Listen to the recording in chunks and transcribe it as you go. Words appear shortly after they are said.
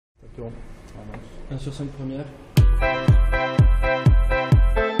C'est bon. Sur 5 premières.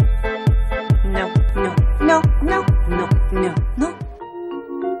 No, no, no, no, no, no, no.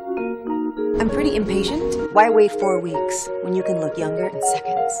 I'm pretty impatient. Why wait 4 weeks when you can look younger in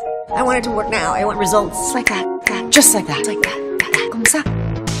seconds? I want it to work now. I want results just like that, just like that, like that, comme ça.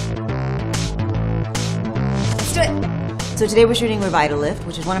 Let's do it. So today we're shooting Revitalift,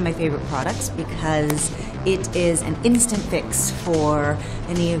 which is one of my favorite products because it is an instant fix for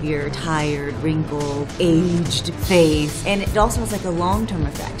any of your tired, wrinkled, aged face. And it also has like a long-term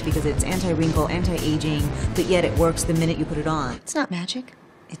effect because it's anti-wrinkle, anti-aging, but yet it works the minute you put it on. It's not magic,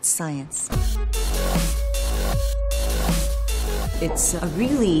 it's science. It's a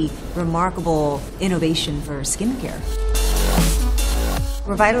really remarkable innovation for skincare.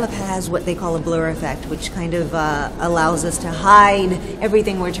 Revitalift has what they call a blur effect, which kind of allows us to hide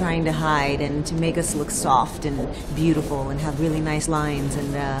everything we're trying to hide and to make us look soft and beautiful and have really nice lines.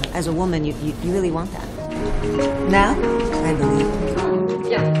 And as a woman, you really want that. Now, I believe.